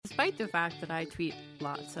despite the fact that I tweet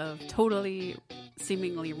lots of totally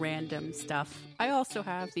seemingly random stuff, I also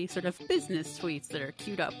have these sort of business tweets that are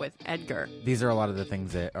queued up with Edgar. These are a lot of the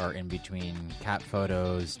things that are in between cat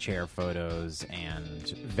photos, chair photos, and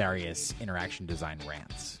various interaction design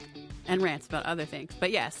rants. And rants about other things.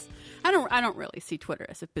 But yes, I don't really see Twitter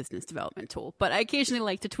as a business development tool, but I occasionally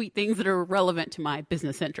like to tweet things that are relevant to my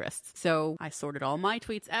business interests. So I sorted all my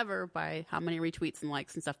tweets ever by how many retweets and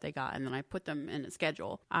likes and stuff they got, and then I put them in a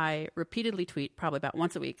schedule. I repeatedly tweet, probably about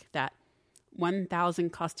once a week, that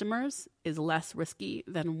 1,000 customers is less risky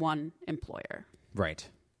than one employer. Right.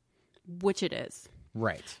 Which it is.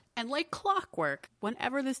 Right. And like clockwork,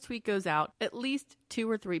 whenever this tweet goes out, at least 2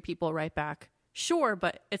 or 3 people write back, sure,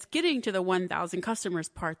 but it's getting to the 1,000 customers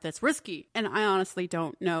part that's risky. And I honestly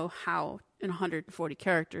don't know how in 140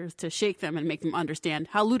 characters to shake them and make them understand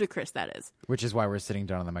how ludicrous that is. Which is why we're sitting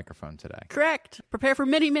down on the microphone today. Correct. Prepare for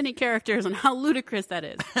many, many characters on how ludicrous that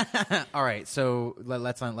is. All right, so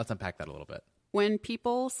let's unpack that a little bit. When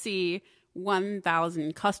people see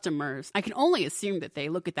 1,000 customers, I can only assume that they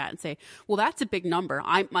look at that and say, well, that's a big number.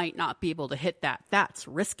 I might not be able to hit that. That's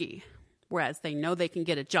risky. Whereas they know they can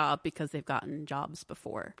get a job because they've gotten jobs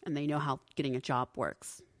before and they know how getting a job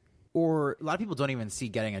works. Or a lot of people don't even see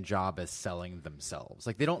getting a job as selling themselves.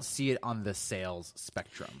 Like they don't see it on the sales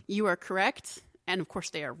spectrum. You are correct. And of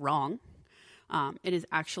course they are wrong. It is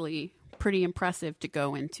actually pretty impressive to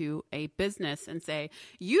go into a business and say,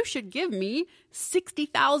 you should give me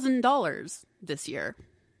 $60,000 this year.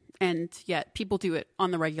 And yet people do it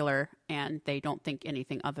on the regular and they don't think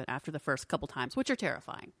anything of it after the first couple times, which are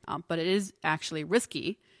terrifying. But it is actually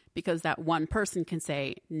risky because that one person can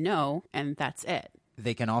say no and that's it.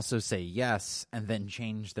 They can also say yes and then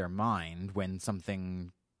change their mind when some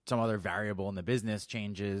other variable in the business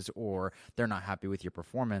changes or they're not happy with your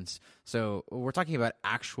performance. So we're talking about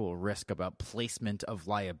actual risk, about placement of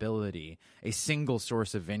liability. A single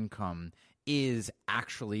source of income is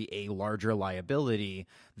actually a larger liability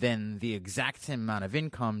than the exact same amount of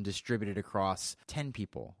income distributed across 10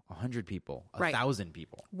 people, 100 people, 1,000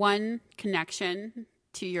 people. One connection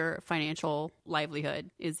to your financial livelihood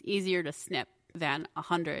is easier to snip than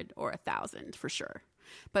 100 or 1,000 for sure.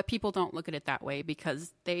 But people don't look at it that way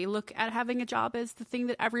because they look at having a job as the thing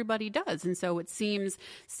that everybody does. And so it seems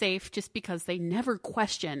safe just because they never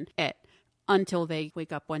question it until they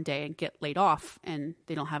wake up one day and get laid off and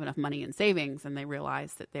they don't have enough money in savings and they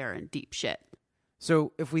realize that they're in deep shit.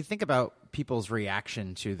 So if we think about people's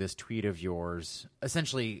reaction to this tweet of yours,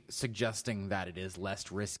 essentially suggesting that it is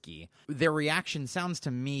less risky, their reaction sounds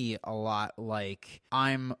to me a lot like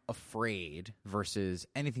I'm afraid versus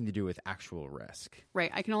anything to do with actual risk.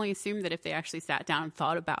 Right. I can only assume that if they actually sat down and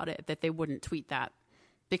thought about it, that they wouldn't tweet that.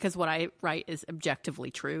 Because what I write is objectively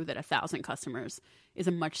true, that 1,000 customers is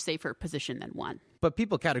a much safer position than one. But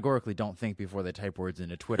people categorically don't think before they type words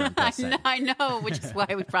into Twitter and press send. I know, which is why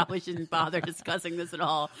we probably shouldn't bother discussing this at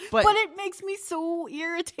all. But it makes me so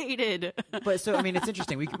irritated. But so, I mean, it's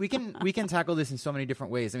interesting. We can tackle this in so many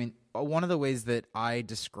different ways. I mean, one of the ways that I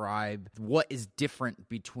describe what is different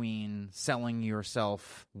between selling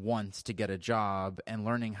yourself once to get a job and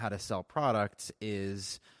learning how to sell products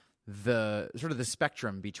is the sort of the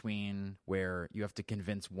spectrum between where you have to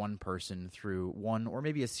convince one person through one or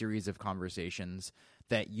maybe a series of conversations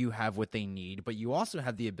that you have what they need, but you also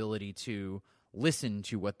have the ability to listen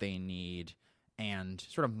to what they need and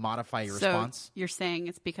sort of modify your response. So you're saying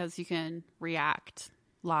it's because you can react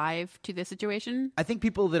live to the situation? I think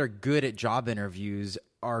people that are good at job interviews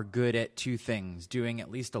are good at two things: doing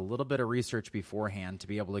at least a little bit of research beforehand to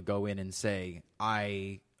be able to go in and say,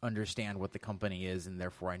 I understand what the company is and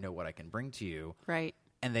therefore I know what I can bring to you. Right.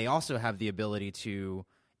 And they also have the ability to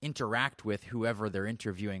interact with whoever they're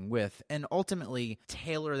interviewing with and ultimately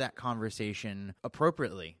tailor that conversation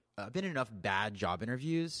appropriately. I've been in enough bad job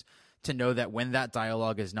interviews to know that when that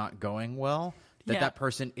dialogue is not going well, that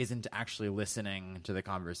person isn't actually listening to the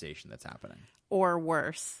conversation that's happening. Or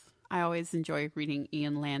worse. I always enjoy reading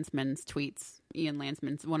Ian Landsman's tweets. Ian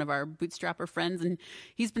Landsman's one of our bootstrapper friends, and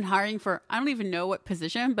he's been hiring for, I don't even know what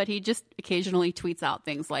position, but he just occasionally tweets out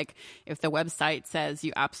things like, if the website says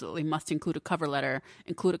you absolutely must include a cover letter,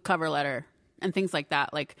 and things like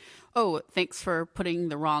that. Like, oh, thanks for putting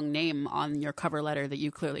the wrong name on your cover letter that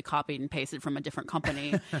you clearly copied and pasted from a different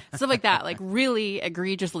company. Stuff like that, like really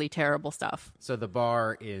egregiously terrible stuff. So the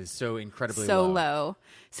bar is so incredibly low.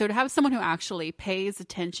 So to have someone who actually pays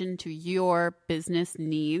attention to your business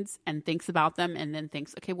needs and thinks about them and then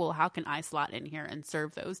thinks, okay, well, how can I slot in here and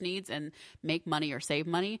serve those needs and make money or save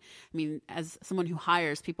money? I mean, as someone who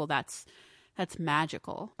hires people, that's That's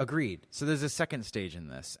magical. Agreed. So there's a second stage in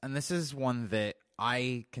this, and this is one that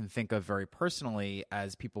I can think of very personally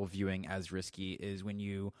as people viewing as risky, is when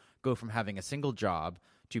you go from having a single job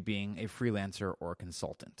to being a freelancer or a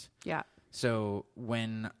consultant. Yeah. So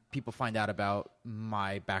when people find out about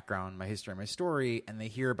my background, my history, my story, and they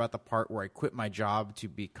hear about the part where I quit my job to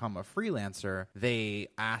become a freelancer, they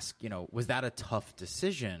ask, was that a tough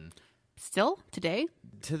decision? Still today?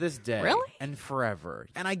 To this day. Really? And forever.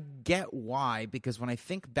 And I get why, because when I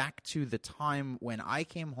think back to the time when I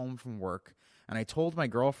came home from work and I told my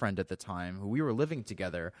girlfriend at the time, who we were living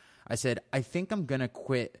together, I said, I think I'm going to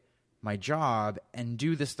quit my job and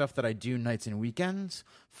do the stuff that I do nights and weekends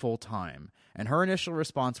full time. And her initial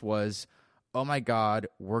response was, oh my God,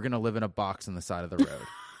 we're going to live in a box on the side of the road.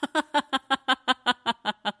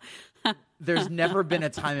 There's never been a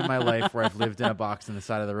time in my life where I've lived in a box on the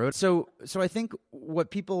side of the road. So I think what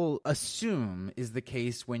people assume is the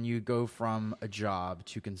case when you go from a job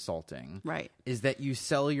to consulting. Right. Is that you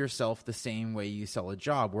sell yourself the same way you sell a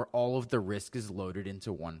job, where all of the risk is loaded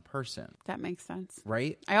into one person. That makes sense.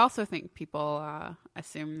 Right? I also think people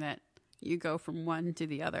assume that you go from one to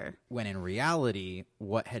the other. When in reality,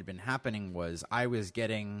 what had been happening was I was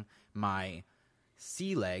getting my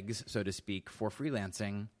sea legs, so to speak, for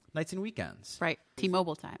freelancing nights and weekends. Right.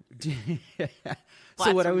 T-Mobile time.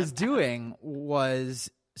 So what I was doing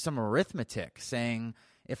was some arithmetic saying,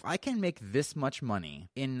 if I can make this much money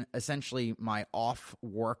in essentially my off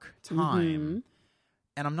work time,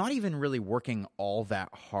 and I'm not even really working all that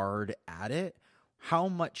hard at it, how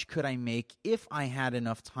much could I make if I had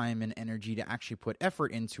enough time and energy to actually put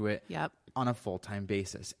effort into it on a full-time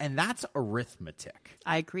basis? And that's arithmetic.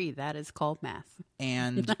 I agree. That is called math.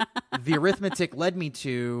 And the arithmetic led me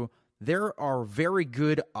to, there are very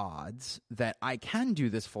good odds that I can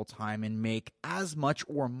do this full-time and make as much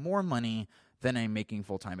or more money than I'm making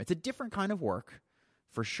full-time. It's a different kind of work,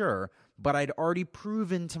 for sure, but I'd already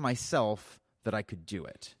proven to myself that I could do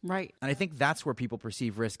it. Right. And I think that's where people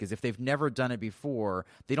perceive risk, is if they've never done it before,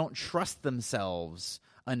 they don't trust themselves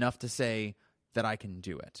enough to say that I can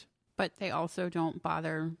do it. But they also don't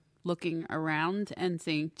bother looking around and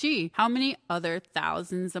saying, gee, how many other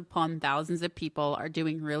thousands upon thousands of people are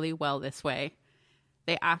doing really well this way?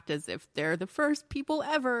 They act as if they're the first people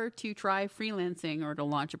ever to try freelancing or to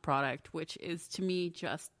launch a product, which is, to me,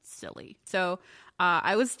 just silly. So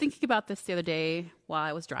I was thinking about this the other day while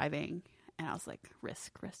I was driving. And I was like,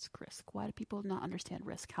 risk. Why do people not understand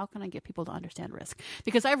risk? How can I get people to understand risk?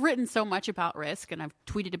 Because I've written so much about risk and I've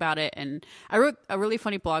tweeted about it. And I wrote a really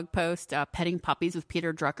funny blog post, Petting Puppies with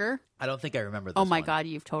Peter Drucker. I don't think I remember this Oh my one. God,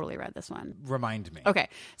 you've totally read this one. Remind me. Okay.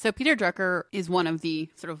 So Peter Drucker is one of the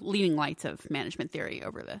sort of leading lights of management theory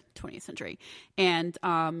over the 20th century. And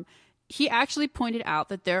he actually pointed out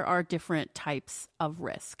that there are different types of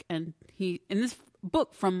risk. And he, in this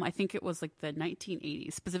book from, I think it was like the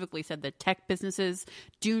 1980s, specifically said that tech businesses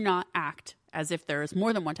do not act as if there is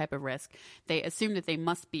more than one type of risk. They assume that they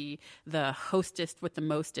must be the hostest with the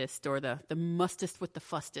mostest, or the mustest with the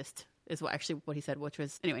fustest, is what he said, which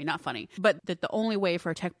was, anyway, not funny. But that the only way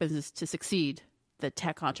for a tech business to succeed, the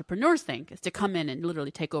tech entrepreneurs think, is to come in and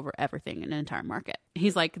literally take over everything in an entire market.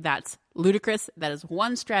 He's like, that's ludicrous. That is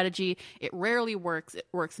one strategy. It rarely works. It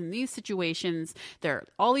works in these situations. There are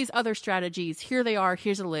all these other strategies. Here they are.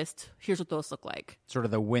 Here's a list. Here's what those look like. Sort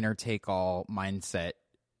of the winner-take-all mindset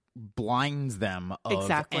blinds them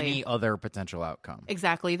of any other potential outcome.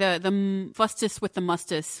 Exactly. The fustest with the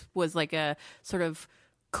mustest was like a sort of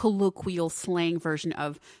colloquial slang version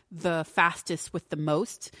of the fastest with the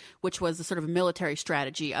most, which was a sort of military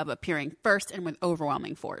strategy of appearing first and with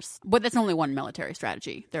overwhelming force. But that's only one military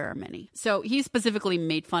strategy. There are many. So he specifically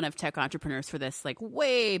made fun of tech entrepreneurs for this, like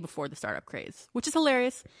way before the startup craze, which is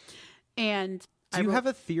hilarious. And do you have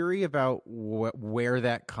a theory about where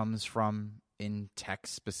that comes from in tech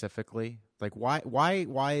specifically? Like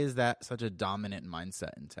why is that such a dominant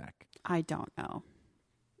mindset in tech? I don't know.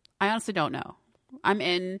 I honestly don't know. I'm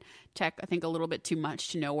in tech, I think, a little bit too much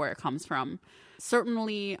to know where it comes from.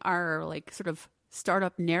 Certainly our like sort of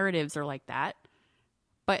startup narratives are like that.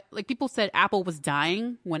 But like people said Apple was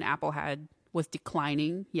dying when Apple was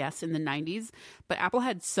declining, yes, in the 90s. But Apple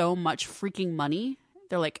had so much freaking money.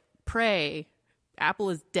 They're like, pray, Apple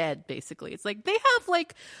is dead, basically. It's like they have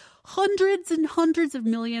like hundreds and hundreds of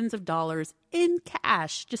millions of dollars in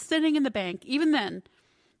cash just sitting in the bank. Even then,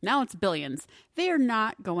 now it's billions. They are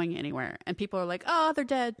not going anywhere. And people are like, oh, they're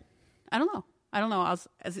dead. I don't know. I was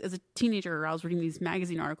as a teenager, I was reading these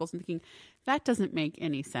magazine articles and thinking, That doesn't make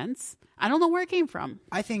any sense. I don't know where it came from.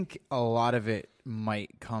 I think a lot of it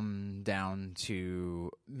might come down to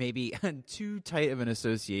maybe too tight of an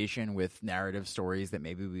association with narrative stories that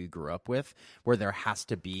maybe we grew up with, where there has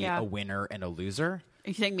to be a winner and a loser.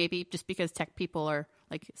 You think maybe just because tech people are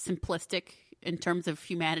like simplistic in terms of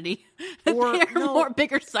humanity, Or they're no. more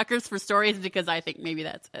bigger suckers for stories, because I think maybe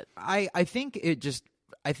that's it. I think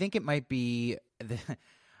it might be.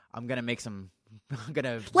 I'm gonna make some. I'm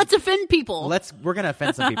gonna Let's offend people. We're gonna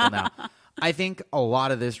offend some people now. I think a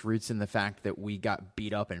lot of this roots in the fact that we got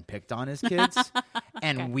beat up and picked on as kids,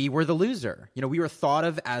 and we were the loser. You know, we were thought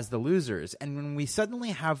of as the losers. And when we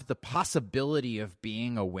suddenly have the possibility of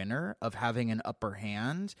being a winner, of having an upper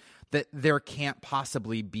hand, that there can't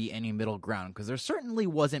possibly be any middle ground, because there certainly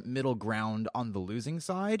wasn't middle ground on the losing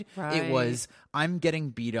side. Right. It was, I'm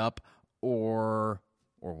getting beat up, or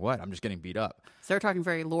what? I'm just getting beat up. So they're talking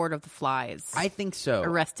very Lord of the Flies. I think so.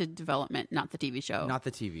 Arrested Development, not the TV show. Not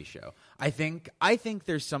the TV show. I think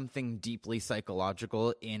there's something deeply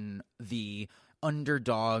psychological in the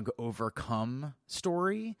underdog overcome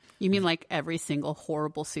story. You mean like every single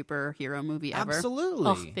horrible superhero movie ever? Absolutely.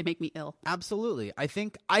 Oh, they make me ill. Absolutely. I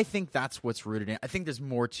think that's what's rooted in. I think there's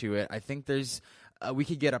more to it. I think there's we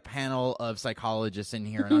could get a panel of psychologists in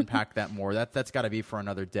here and unpack that more. That's got to be for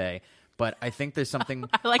another day. But I think there's something.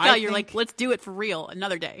 I like how you're like, let's do it for real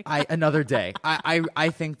another day. Another day. I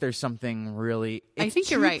think there's something really. It's I think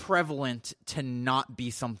too you're right. prevalent to not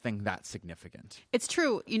be something that significant. It's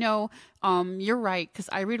true. You know, you're right, because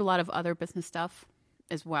I read a lot of other business stuff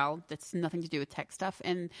as well that's nothing to do with tech stuff.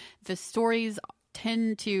 And the stories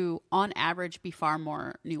tend to, on average, be far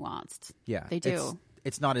more nuanced. Yeah. They do.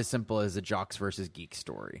 It's not as simple as a jocks versus geeks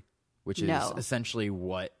story, which is essentially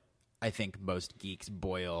what I think most geeks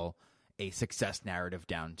boil a success narrative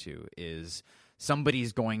down to, is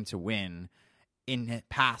somebody's going to win. In the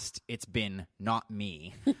past, it's been not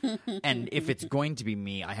me. And if it's going to be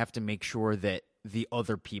me, I have to make sure that the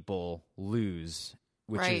other people lose,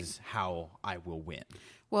 which is how I will win.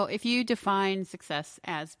 Well, if you define success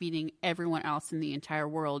as beating everyone else in the entire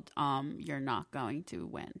world, you're not going to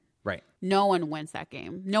win. Right. No one wins that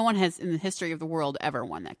game. No one has in the history of the world ever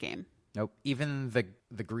won that game. Nope. Even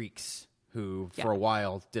the Greeks, who for a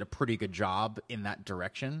while did a pretty good job in that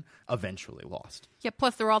direction, eventually lost. Yeah,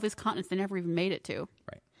 plus there were all these continents they never even made it to.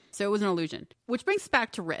 Right. So it was an illusion. Which brings us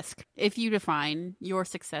back to risk. If you define your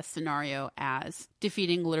success scenario as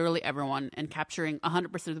defeating literally everyone and capturing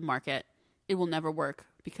 100% of the market, it will never work,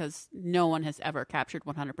 because no one has ever captured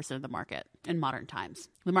 100% of the market in modern times.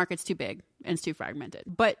 The market's too big and it's too fragmented.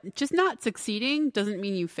 But just not succeeding doesn't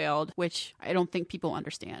mean you failed, which I don't think people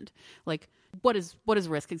understand. Like, what is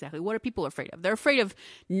risk exactly? What are people afraid of? They're afraid of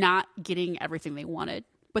not getting everything they wanted,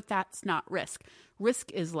 but that's not risk.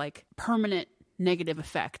 Risk is like permanent negative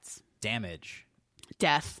effects. Damage.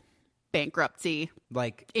 Death, bankruptcy,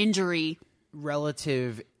 Like injury.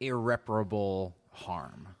 relative irreparable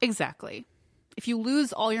harm. Exactly. If you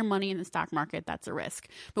lose all your money in the stock market, that's a risk.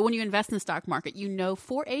 But when you invest in the stock market, you know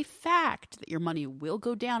for a fact that your money will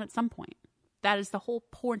go down at some point. That is the whole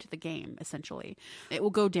point of the game, essentially. It will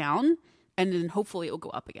go down, and then hopefully it will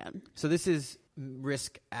go up again. So this is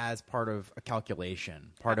risk as part of a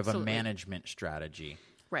calculation, part of a management strategy.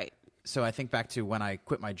 Right. So I think back to when I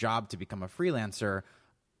quit my job to become a freelancer.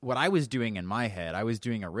 What I was doing in my head, I was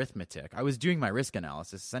doing arithmetic. I was doing my risk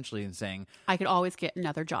analysis, essentially, and saying, I could always get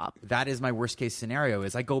another job. that is my worst case scenario,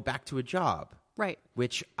 is I go back to a job. Right.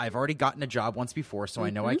 Which I've already gotten a job once before, so I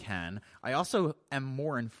know I can. I also am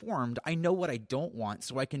more informed. I know what I don't want,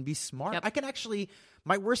 so I can be smart. Yep. I can actually,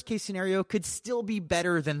 my worst case scenario could still be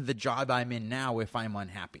better than the job I'm in now if I'm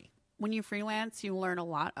unhappy. When you freelance, you learn a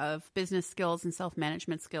lot of business skills and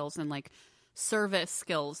self-management skills and like service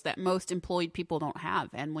skills that most employed people don't have.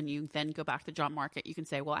 And when you then go back to the job market, you can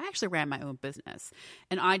say, well, I actually ran my own business.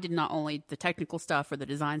 And I did not only the technical stuff or the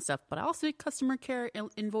design stuff, but I also did customer care,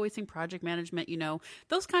 invoicing, project management,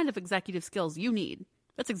 those kind of executive skills you need.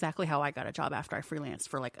 That's exactly how I got a job after I freelanced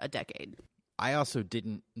for like a decade. I also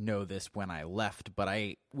didn't know this when I left, but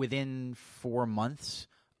within 4 months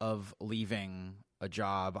of leaving a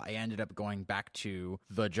job, I ended up going back to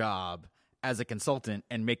the job as a consultant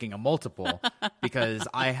and making a multiple because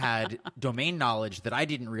I had domain knowledge that I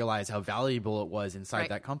didn't realize how valuable it was inside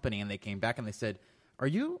that company. And they came back and they said, are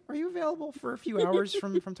you available for a few hours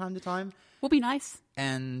from time to time? Will be nice.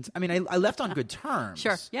 And I mean, I left on good terms.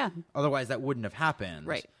 Sure. Yeah. Otherwise that wouldn't have happened.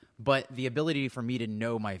 Right. But the ability for me to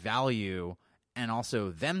know my value and also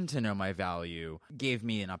them to know my value gave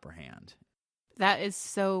me an upper hand. That is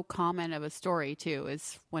so common of a story, too,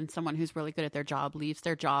 is when someone who's really good at their job leaves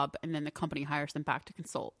their job and then the company hires them back to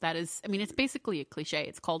consult. That is, I mean, it's basically a cliche.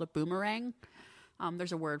 It's called a boomerang.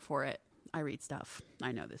 There's a word for it. I read stuff.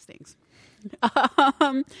 I know these things.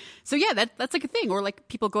 So yeah, that's like a thing. Or like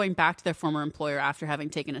people going back to their former employer after having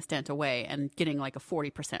taken a stint away and getting like a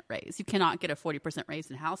 40% raise. You cannot get a 40% raise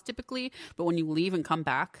in-house typically, but when you leave and come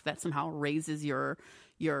back, that somehow raises your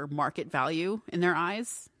market value in their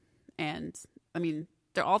eyes. And I mean,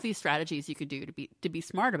 there are all these strategies you could do to be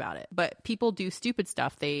smart about it. But people do stupid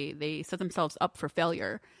stuff. They set themselves up for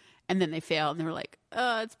failure, and then they fail, and they're like,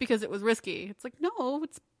 it's because it was risky. It's like, no,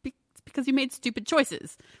 it's because you made stupid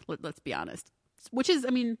choices. Let's be honest. Which is, I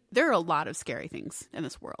mean, there are a lot of scary things in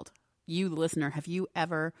this world. You, the listener, have you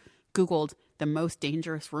ever Googled the most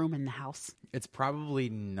dangerous room in the house? It's probably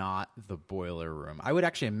not the boiler room. I would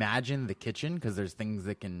actually imagine the kitchen, because there's things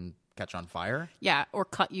that can catch on fire. Yeah, or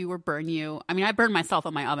cut you or burn you. I mean, I burned myself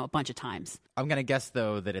on my oven a bunch of times. I'm going to guess,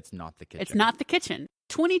 though, that it's not the kitchen. It's not the kitchen.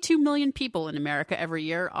 22 million people in America every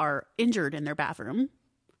year are injured in their bathroom,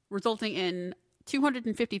 resulting in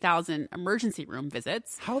 250,000 emergency room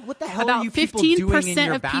visits. What the hell About are you people doing in your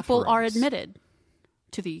 15% of people are bathrooms? admitted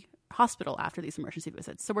to the hospital after these emergency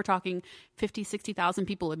visits. So we're talking 50, 60,000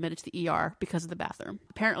 people admitted to the ER because of the bathroom.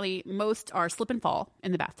 Apparently, most are slip and fall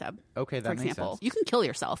in the bathtub. Okay, that for makes example. sense. You can kill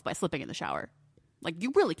yourself by slipping in the shower. Like,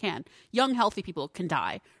 you really can. Young, healthy people can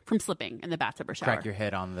die from slipping in the bathtub or shower. Crack your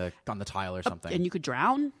head on the tile or something. And you could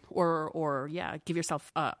drown or give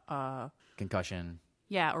yourself Concussion.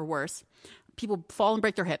 yeah, or worse. People fall and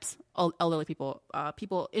break their hips. Elderly people.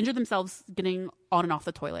 People injure themselves getting on and off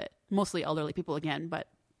the toilet. Mostly elderly people again, but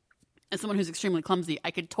as someone who's extremely clumsy,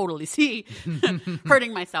 I could totally see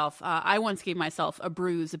hurting myself. I once gave myself a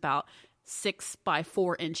bruise about 6 by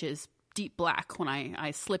 4 inches deep black when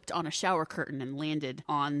I slipped on a shower curtain and landed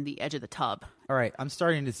on the edge of the tub. All right, I'm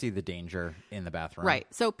starting to see the danger in the bathroom. Right.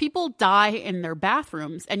 So people die in their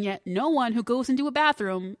bathrooms, and yet no one who goes into a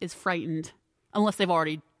bathroom is frightened unless they've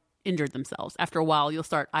already injured themselves. After a while, you'll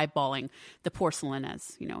start eyeballing the porcelain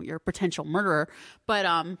as, you know, your potential murderer. But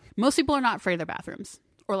most people are not afraid of their bathrooms.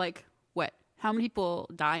 Or like, what? How many people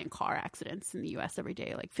die in car accidents in the U.S. every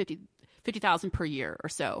day? Like 50,000 per year or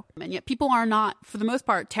so. And yet people are not, for the most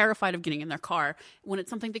part, terrified of getting in their car when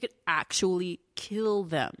it's something that could actually kill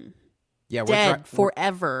them. Yeah, Dead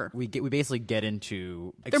forever. We basically get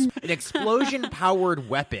into an explosion-powered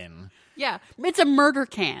weapon. Yeah, it's a murder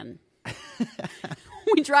can.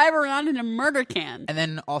 We drive around in a murder can. And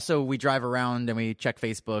then also we drive around and we check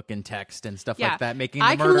Facebook and text and stuff like that, making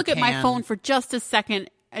I the can murder look at my can- phone for just a second.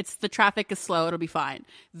 It's the traffic is slow. It'll be fine.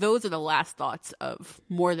 Those are the last thoughts of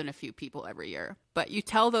more than a few people every year. But you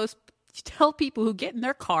tell people who get in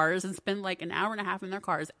their cars and spend like an hour and a half in their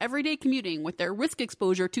cars every day commuting with their risk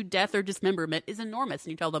exposure to death or dismemberment is enormous.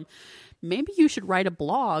 And you tell them, maybe you should write a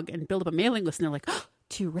blog and build up a mailing list. And they're like, oh,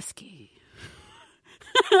 too risky.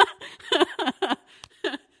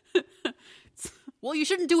 Well, you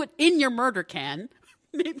shouldn't do it in your murder can.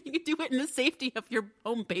 Maybe you could do it in the safety of your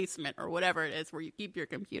home basement or whatever it is where you keep your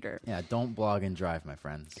computer. Yeah, don't blog and drive, my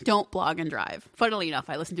friends. Don't blog and drive. Funnily enough,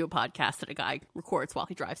 I listened to a podcast that a guy records while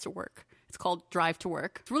he drives to work. It's called Drive to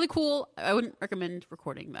Work. It's really cool. I wouldn't recommend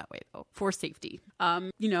recording that way, though, for safety.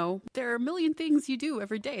 You know, there are a million things you do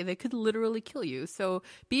every day that could literally kill you. So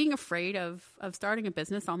being afraid of starting a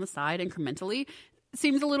business on the side incrementally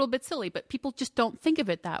seems a little bit silly, but people just don't think of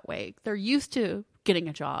it that way. They're used to getting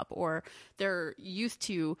a job, or they're used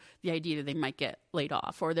to the idea that they might get laid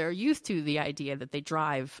off, or they're used to the idea that they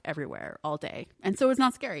drive everywhere all day. And so it's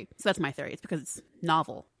not scary. So that's my theory. It's because it's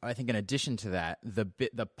novel. I think in addition to that,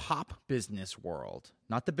 the pop business world,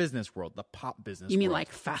 not the business world, the pop business world. You mean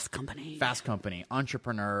like Fast Company? Fast Company,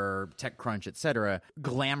 Entrepreneur, TechCrunch, etc.,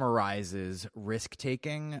 glamorizes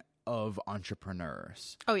risk-taking of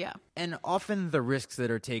entrepreneurs. Oh, yeah. And often the risks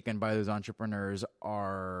that are taken by those entrepreneurs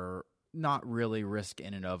are not really risk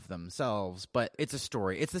in and of themselves, but it's a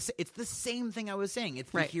story. It's the same thing I was saying.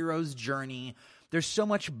 It's the hero's journey. There's so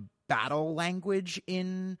much battle language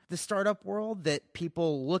in the startup world that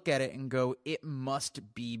people look at it and go, it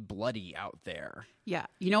must be bloody out there. Yeah.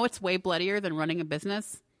 You know what's way bloodier than running a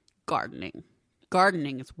business? Gardening.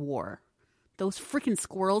 Gardening is war. Those freaking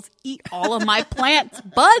squirrels eat all of my plants'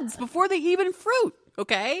 buds before they even fruit,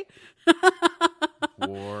 okay?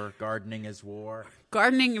 War. Gardening is war.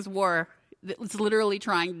 Gardening is war. It's literally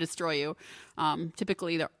trying to destroy you.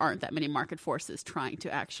 Typically, there aren't that many market forces trying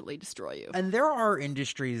to actually destroy you. And there are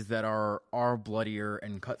industries that are bloodier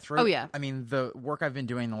and cutthroat. Oh, yeah. I mean, the work I've been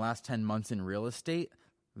doing the last 10 months in real estate,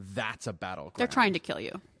 that's a battleground. They're trying to kill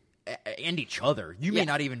you. and each other. You may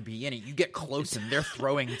not even be in it. You get close and they're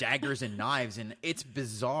throwing daggers and knives, and it's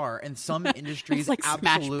bizarre. And some industries like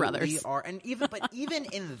absolutely Smash Brothers. are. And even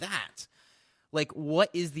in that, like, what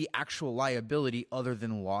is the actual liability other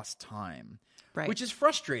than lost time? Right. Which is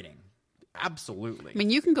frustrating. Absolutely. I mean,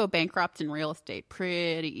 you can go bankrupt in real estate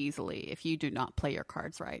pretty easily if you do not play your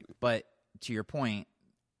cards right. But to your point,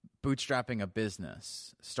 bootstrapping a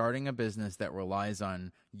business, starting a business that relies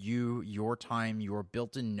on you, your time, your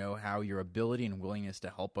built-in know-how, your ability and willingness to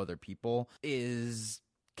help other people is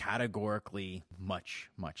categorically much,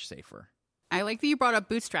 much safer. I like that you brought up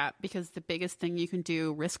bootstrap because the biggest thing you can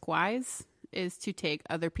do risk-wise is to take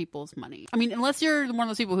other people's money. I mean, unless you're one of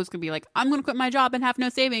those people who's going to be like, I'm going to quit my job and have no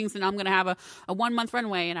savings and I'm going to have a 1 month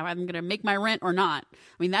runway and I'm going to make my rent or not. I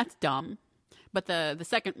mean, that's dumb. But the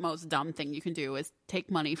second most dumb thing you can do is take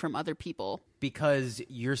money from other people. Because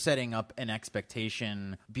you're setting up an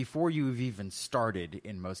expectation before you've even started,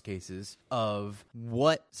 in most cases, of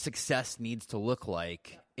what success needs to look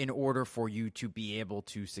like in order for you to be able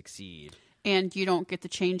to succeed. And you don't get to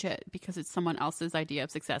change it because it's someone else's idea of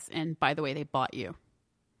success. And by the way, they bought you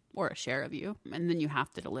or a share of you. And then you have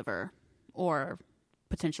to deliver. Or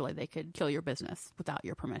potentially they could kill your business without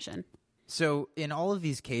your permission. So in all of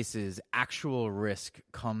these cases, actual risk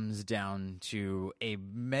comes down to a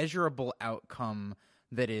measurable outcome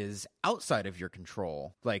that is outside of your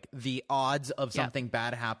control, like the odds of something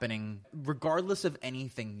bad happening, regardless of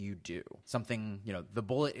anything you do. Something, the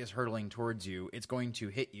bullet is hurtling towards you. It's going to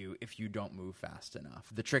hit you if you don't move fast enough.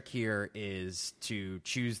 The trick here is to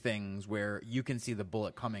choose things where you can see the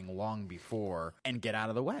bullet coming long before and get out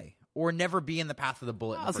of the way. Or never be in the path of the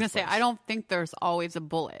bullet. I was going to say, I don't think there's always a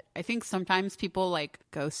bullet. I think sometimes people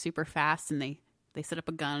go super fast and they set up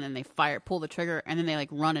a gun and they pull the trigger, and then they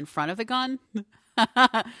run in front of the gun.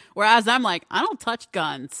 Whereas I'm like, I don't touch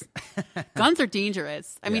guns. Guns are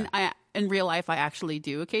dangerous. I mean, in real life, I actually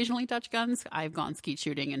do occasionally touch guns. I've gone skeet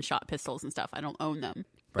shooting and shot pistols and stuff. I don't own them.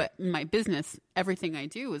 Right. But in my business, everything I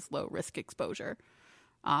do is low risk exposure.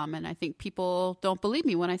 And I think people don't believe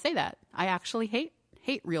me when I say that. I actually hate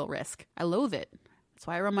real risk. I loathe it. That's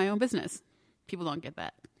why I run my own business. People don't get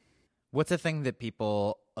that. What's a thing that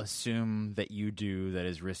people assume that you do that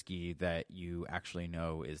is risky that you actually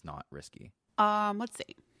know is not risky? Let's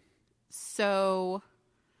see. So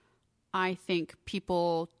I think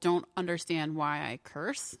people don't understand why I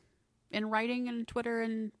curse in writing and Twitter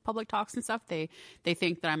and public talks and stuff. They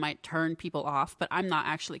think that I might turn people off, but I'm not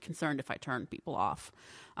actually concerned if I turn people off.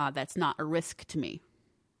 That's not a risk to me.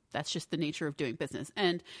 That's just the nature of doing business.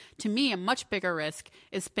 And to me, a much bigger risk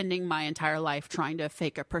is spending my entire life trying to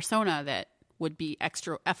fake a persona that would be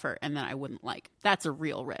extra effort and that I wouldn't like. That's a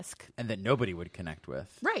real risk. And that nobody would connect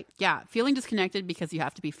with. Right. Yeah. Feeling disconnected because you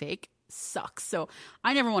have to be fake sucks. So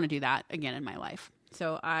I never want to do that again in my life.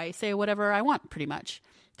 So I say whatever I want, pretty much.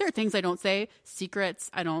 There are things I don't say,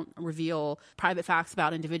 secrets. I don't reveal private facts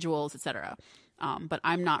about individuals, etc. But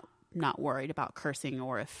I'm not worried about cursing,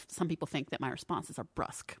 or if some people think that my responses are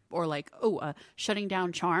brusque or shutting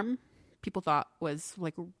down Charm, people thought was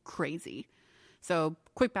crazy. So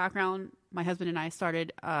quick background, my husband and I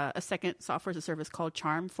started a second software as a service called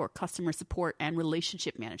Charm for customer support and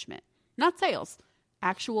relationship management, not sales,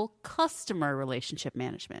 actual customer relationship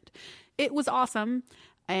management. It was awesome.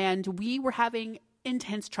 And we were having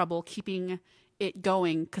intense trouble keeping it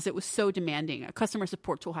going because it was so demanding. A customer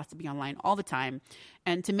support tool has to be online all the time.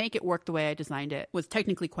 And to make it work the way I designed it was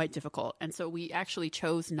technically quite difficult. And so we actually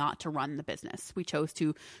chose not to run the business. We chose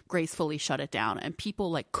to gracefully shut it down. And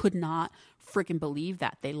people could not freaking believe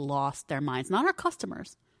that. They lost their minds. Not our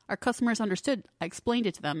customers. Our customers understood. I explained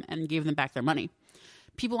it to them and gave them back their money.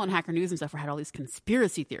 People on Hacker News and stuff had all these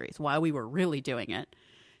conspiracy theories why we were really doing it.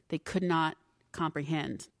 They could not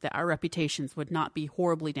comprehend that our reputations would not be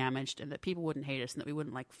horribly damaged and that people wouldn't hate us and that we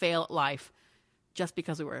wouldn't fail at life just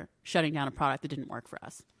because we were shutting down a product that didn't work for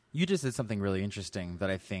us. You just said something really interesting that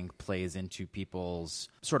I think plays into people's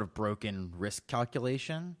sort of broken risk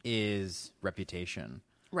calculation is reputation.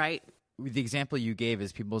 Right. The example you gave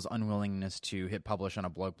is people's unwillingness to hit publish on a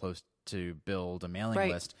blog post to build a mailing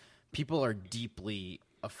list. People are deeply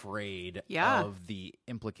afraid of the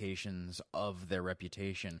implications of their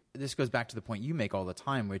reputation. This goes back to the point you make all the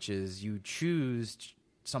time, which is you choose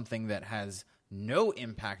something that has no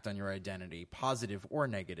impact on your identity, positive or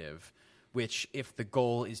negative, which if the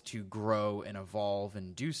goal is to grow and evolve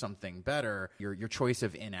and do something better, your choice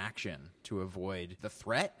of inaction to avoid the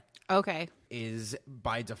threat is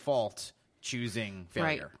by default choosing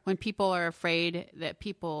failure. Right. When people are afraid that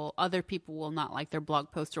other people will not like their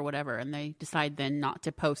blog post or whatever, and they decide then not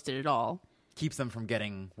to post it at all, keeps them from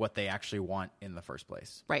getting what they actually want in the first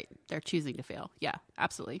place. Right. They're choosing to fail. Yeah,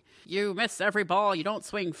 absolutely. You miss every ball you don't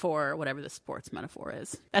swing for, whatever the sports metaphor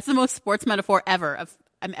is. That's the most sports metaphor ever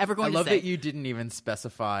I'm ever going to say. I love that you didn't even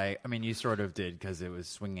specify. I mean, you sort of did because it was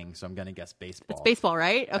swinging, so I'm going to guess baseball. It's baseball,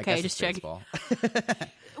 right? Okay, just check. Baseball.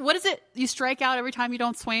 What is it? You strike out every time you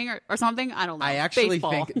don't swing or something? I don't know. I actually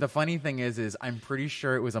baseball. think the funny thing is I'm pretty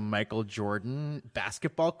sure it was a Michael Jordan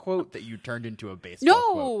basketball quote that you turned into a baseball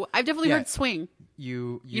quote. No, I've definitely heard swing.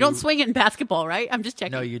 You don't swing it in basketball, right? I'm just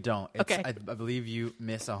checking. No, you don't. Okay. I believe you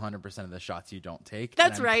miss 100% of the shots you don't take.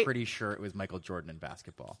 That's and I'm right. pretty sure it was Michael Jordan in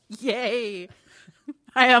basketball. Yay.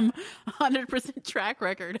 I am 100% track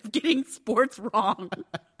record of getting sports wrong.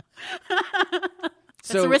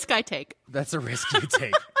 That's a risk I take. That's a risk you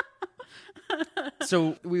take.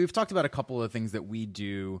 So we've talked about a couple of things that we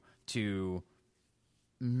do to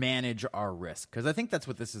manage our risk, because I think that's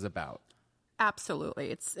what this is about.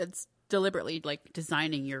 Absolutely. It's deliberately like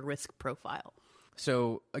designing your risk profile.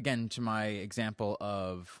 So again, to my example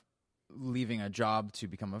of leaving a job to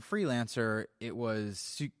become a freelancer, it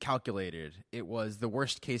was calculated. It was the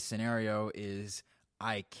worst case scenario is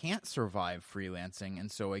I can't survive freelancing,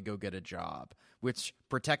 and so I go get a job, which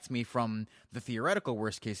protects me from the theoretical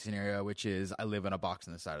worst case scenario, which is I live in a box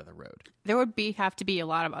on the side of the road. There would have to be a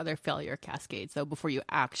lot of other failure cascades, though, before you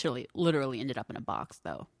actually literally ended up in a box,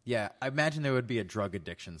 though. Yeah, I imagine there would be a drug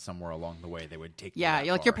addiction somewhere along the way. They would take you Yeah, that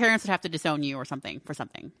like far. your parents would have to disown you or something for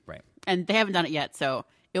something. Right. And they haven't done it yet, so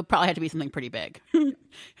it'll probably have to be something pretty big.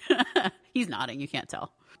 He's nodding. You can't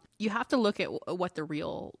tell. You have to look at what the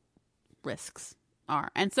real risks are.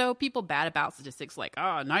 And so people bat about statistics like,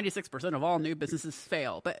 96% of all new businesses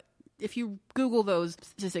fail. But if you Google those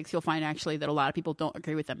statistics, you'll find actually that a lot of people don't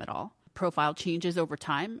agree with them at all. Profile changes over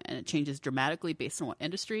time, and it changes dramatically based on what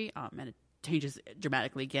industry, and it changes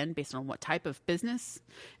dramatically again based on what type of business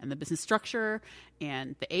and the business structure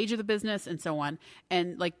and the age of the business and so on.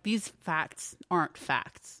 And like these facts aren't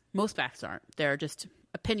facts. Most facts aren't. They're just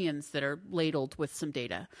opinions that are ladled with some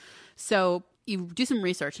data. So you do some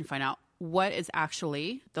research and find out what is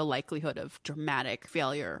actually the likelihood of dramatic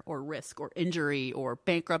failure or risk or injury or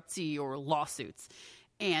bankruptcy or lawsuits.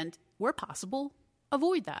 And where possible,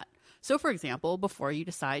 avoid that. So, for example, before you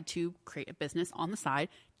decide to create a business on the side,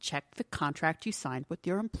 check the contract you signed with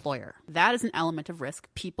your employer. That is an element of risk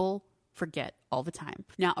people forget all the time.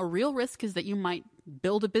 Now, a real risk is that you might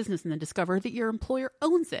build a business and then discover that your employer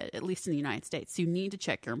owns it, at least in the United States. So you need to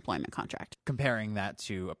check your employment contract. Comparing that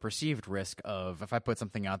to a perceived risk of if I put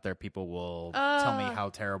something out there, people will tell me how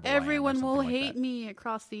terrible everyone I am or will something like hate that. me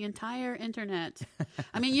across the entire internet.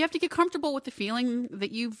 I mean, you have to get comfortable with the feeling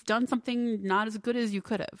that you've done something not as good as you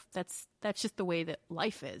could have. That's just the way that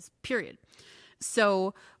life is, period.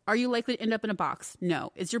 So are you likely to end up in a box?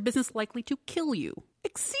 No. Is your business likely to kill you?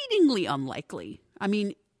 Exceedingly unlikely. I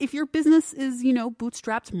mean, if your business is,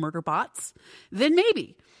 bootstrapped murder bots, then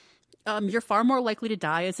maybe. You're far more likely to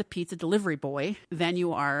die as a pizza delivery boy than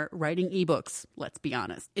you are writing ebooks, let's be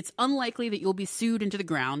honest. It's unlikely that you'll be sued into the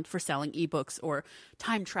ground for selling ebooks or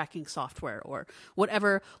time tracking software or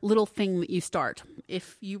whatever little thing that you start.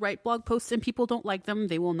 If you write blog posts and people don't like them,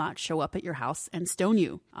 they will not show up at your house and stone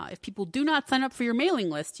you. If people do not sign up for your mailing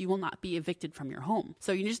list, you will not be evicted from your home.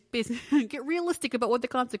 So you just basically get realistic about what the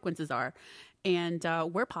consequences are. And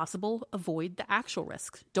where possible, avoid the actual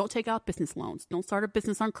risks. Don't take out business loans. Don't start a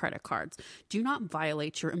business on credit cards. Do not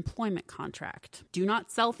violate your employment contract. Do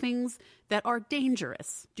not sell things that are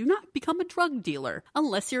dangerous. Do not become a drug dealer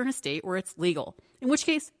unless you're in a state where it's legal. In which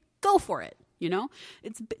case, go for it.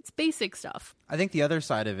 It's basic stuff. I think the other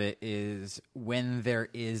side of it is when there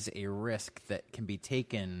is a risk that can be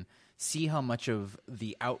taken, see how much of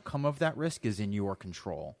the outcome of that risk is in your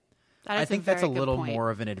control. I think that's a little more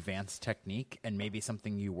of an advanced technique and maybe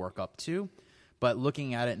something you work up to, but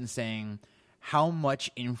looking at it and saying, how much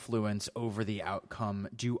influence over the outcome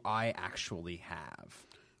do I actually have?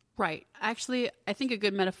 Right. Actually, I think a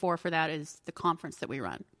good metaphor for that is the conference that we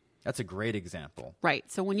run. That's a great example. Right.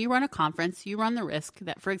 So when you run a conference, you run the risk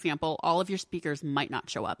that, for example, all of your speakers might not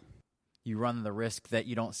show up. You run the risk that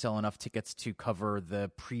you don't sell enough tickets to cover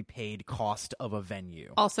the prepaid cost of a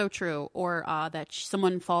venue. Also true. Or that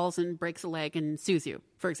someone falls and breaks a leg and sues you,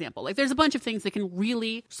 for example. Like there's a bunch of things that can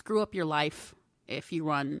really screw up your life if you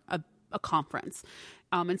run a conference.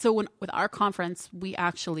 And so with our conference, we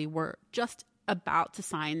actually were just about to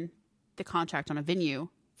sign the contract on a venue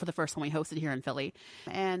for the first time we hosted here in Philly.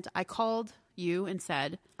 And I called you and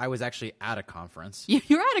said... I was actually at a conference.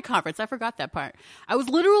 You're at a conference. I forgot that part. I was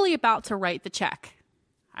literally about to write the check.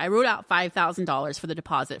 I wrote out $5,000 for the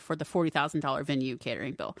deposit for the $40,000 venue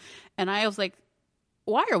catering bill. And I was like,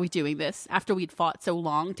 why are we doing this after we'd fought so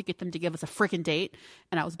long to get them to give us a freaking date?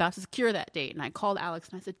 And I was about to secure that date. And I called Alex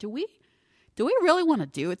and I said, do we really want to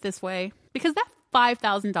do it this way? Because that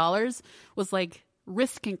 $5,000 was like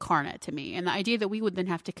risk incarnate to me. And the idea that we would then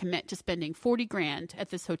have to commit to spending $40,000 at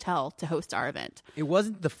this hotel to host our event. It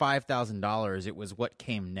wasn't the $5,000. It was what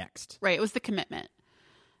came next. Right. It was the commitment.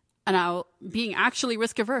 And being actually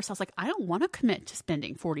risk averse, I was like, I don't want to commit to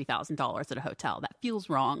spending $40,000 at a hotel. That feels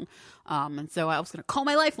wrong. And so I was going to call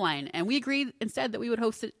my Lifeline. And we agreed instead that we would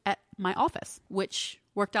host it at my office, which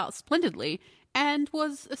worked out splendidly and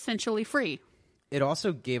was essentially free. It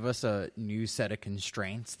also gave us a new set of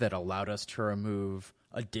constraints that allowed us to remove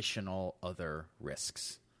additional other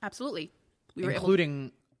risks. Absolutely.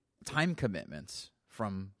 Including time commitments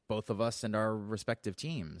from both of us and our respective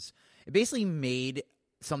teams. It basically made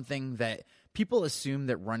something that people assume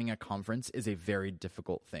that running a conference is a very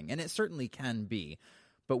difficult thing, and it certainly can be.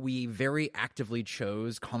 But we very actively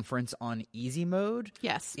chose conference on easy mode.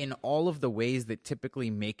 Yes. In all of the ways that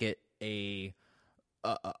typically make it a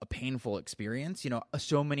painful experience. You know,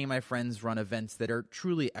 so many of my friends run events that are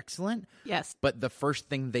truly excellent. Yes. But the first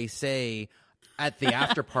thing they say at the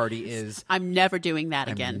after party is, I'm never doing that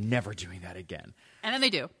I'm again. never doing that again. And then they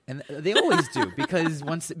do. And they always do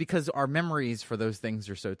because our memories for those things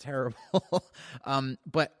are so terrible.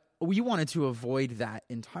 But we wanted to avoid that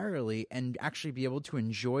entirely and actually be able to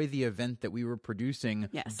enjoy the event that we were producing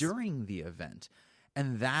during the event.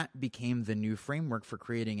 And that became the new framework for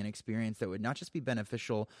creating an experience that would not just be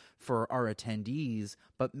beneficial for our attendees,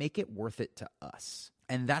 but make it worth it to us.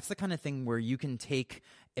 And that's the kind of thing where you can take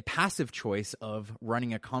a passive choice of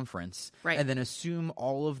running a conference and then assume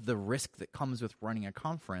all of the risk that comes with running a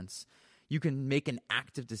conference. You can make an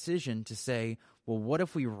active decision to say, well, what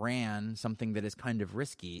if we ran something that is kind of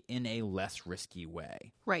risky in a less risky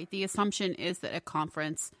way? Right. The assumption is that a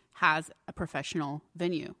conference has a professional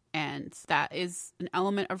venue, and that is an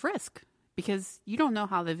element of risk because you don't know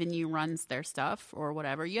how the venue runs their stuff or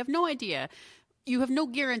whatever. You have no idea. You have no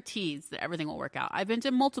guarantees that everything will work out. I've been to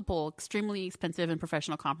multiple extremely expensive and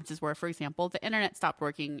professional conferences where, for example, the internet stopped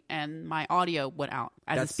working and my audio went out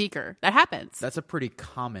as a speaker. That happens. That's a pretty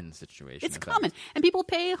common situation. It's common. And people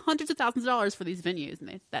pay hundreds of thousands of dollars for these venues,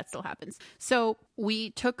 and that still happens. So we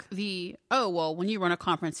took when you run a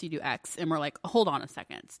conference, you do X. And we're like, hold on a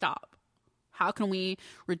second, stop. How can we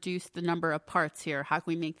reduce the number of parts here? How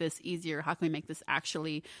can we make this easier? How can we make this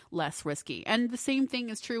actually less risky? And the same thing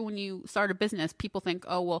is true when you start a business. People think,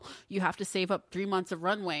 you have to save up 3 months of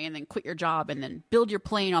runway and then quit your job and then build your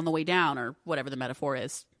plane on the way down, or whatever the metaphor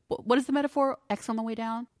is. What is the metaphor? X on the way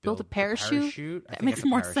down? Build a parachute? That makes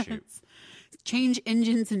more sense. Change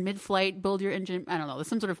engines in mid-flight, build your engine. I don't know. There's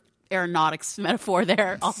some sort of aeronautics metaphor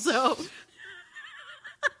there also.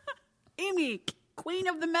 Amy, queen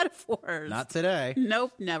of the metaphors. Not today.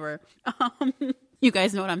 Nope, never. You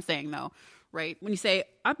guys know what I'm saying, though, right? When you say,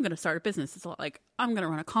 I'm going to start a business, it's a lot like, I'm going to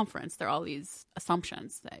run a conference. There are all these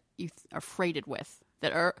assumptions that you are freighted with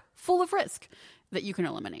that are full of risk that you can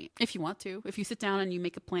eliminate if you want to. If you sit down and you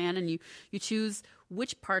make a plan and you choose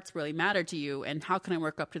which parts really matter to you and how can I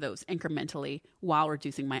work up to those incrementally while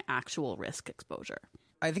reducing my actual risk exposure.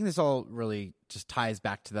 I think this all really just ties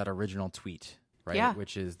back to that original tweet, right? Yeah.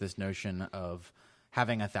 Which is this notion of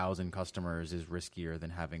having 1,000 customers is riskier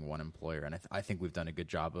than having one employer. And I think we've done a good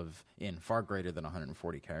job of, in far greater than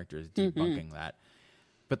 140 characters, debunking that.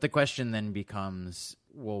 But the question then becomes,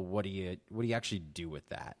 well, what do you actually do with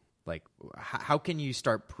that? Like, how can you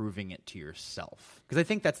start proving it to yourself? Because I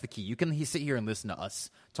think that's the key. You can sit here and listen to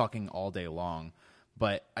us talking all day long,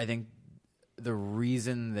 but I think the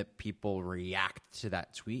reason that people react to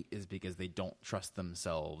that tweet is because they don't trust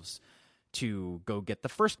themselves to go get the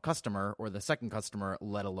first customer or the second customer,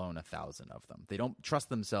 let alone 1,000 of them. They don't trust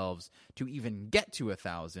themselves to even get to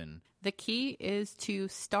 1,000. The key is to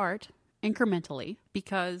start incrementally,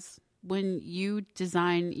 because when you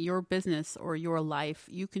design your business or your life,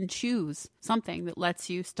 you can choose something that lets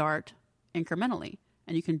you start incrementally,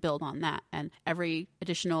 and you can build on that. And every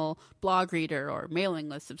additional blog reader or mailing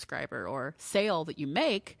list subscriber or sale that you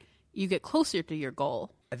make, you get closer to your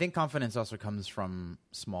goal. I think confidence also comes from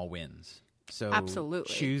small wins. So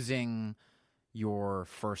absolutely, choosing your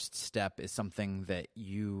first step is something that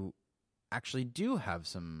you actually do have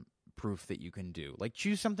some proof that you can do. Like,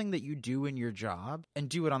 choose something that you do in your job and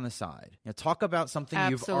do it on the side. Talk about something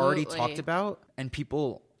you've already talked about and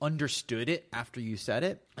people understood it after you said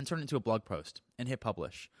it, and turn it into a blog post and hit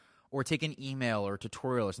publish. Or take an email or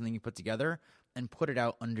tutorial or something you put together and put it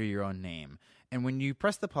out under your own name. And when you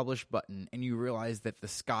press the publish button and you realize that the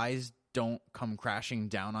skies don't come crashing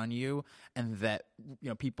down on you, and that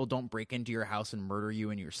people don't break into your house and murder you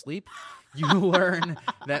in your sleep, you learn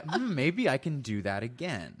that maybe I can do that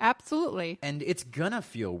again. Absolutely. And it's gonna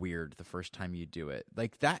feel weird the first time you do it.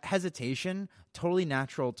 Like that hesitation, totally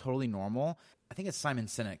natural, totally normal. I think it's Simon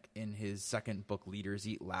Sinek in his second book, Leaders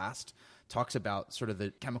Eat Last, talks about sort of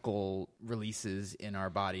the chemical releases in our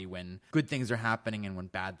body when good things are happening and when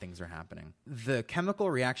bad things are happening. The chemical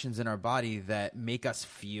reactions in our body that make us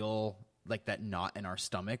feel like that knot in our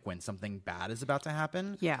stomach when something bad is about to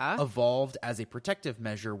happen evolved as a protective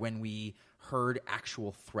measure when we heard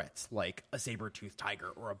actual threats like a saber-toothed tiger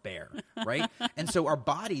or a bear, right? And so our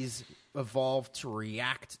bodies evolved to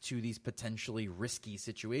react to these potentially risky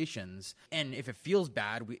situations. And if it feels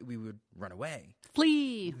bad, we would run away.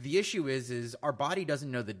 Flee. The issue is our body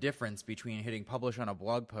doesn't know the difference between hitting publish on a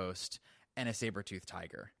blog post and a saber-toothed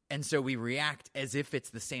tiger. And so we react as if it's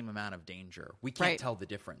the same amount of danger. We can't tell the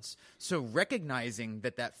difference. So recognizing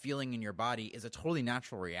that feeling in your body is a totally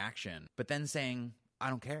natural reaction, but then saying, I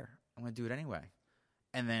don't care. I'm going to do it anyway.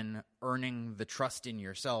 And then earning the trust in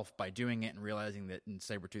yourself by doing it and realizing that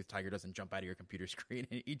saber-toothed tiger doesn't jump out of your computer screen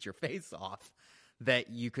and eat your face off, that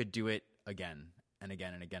you could do it again and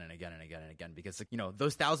again and again and again and again and again. Because,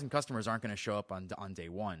 those 1,000 customers aren't going to show up on day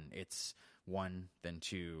one. It's 1, then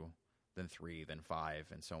 2, then 3, then 5,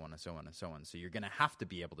 and so on and so on and so on. So you're going to have to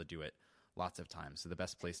be able to do it lots of times. So the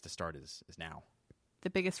best place to start is now. The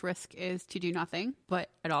biggest risk is to do nothing, but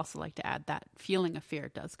I'd also like to add that feeling of fear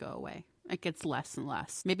does go away. It gets less and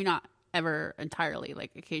less. Maybe not ever entirely. Like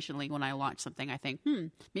occasionally when I launch something, I think,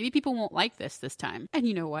 maybe people won't like this time. And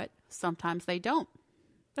you know what? Sometimes they don't.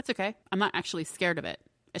 That's okay. I'm not actually scared of it.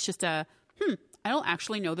 It's just I don't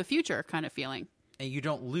actually know the future kind of feeling. And you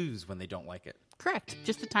don't lose when they don't like it. Correct.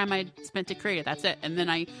 Just the time I spent to create it. That's it. And then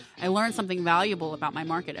I learn something valuable about my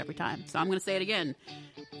market every time. So I'm going to say it again.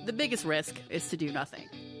 The biggest risk is to do nothing.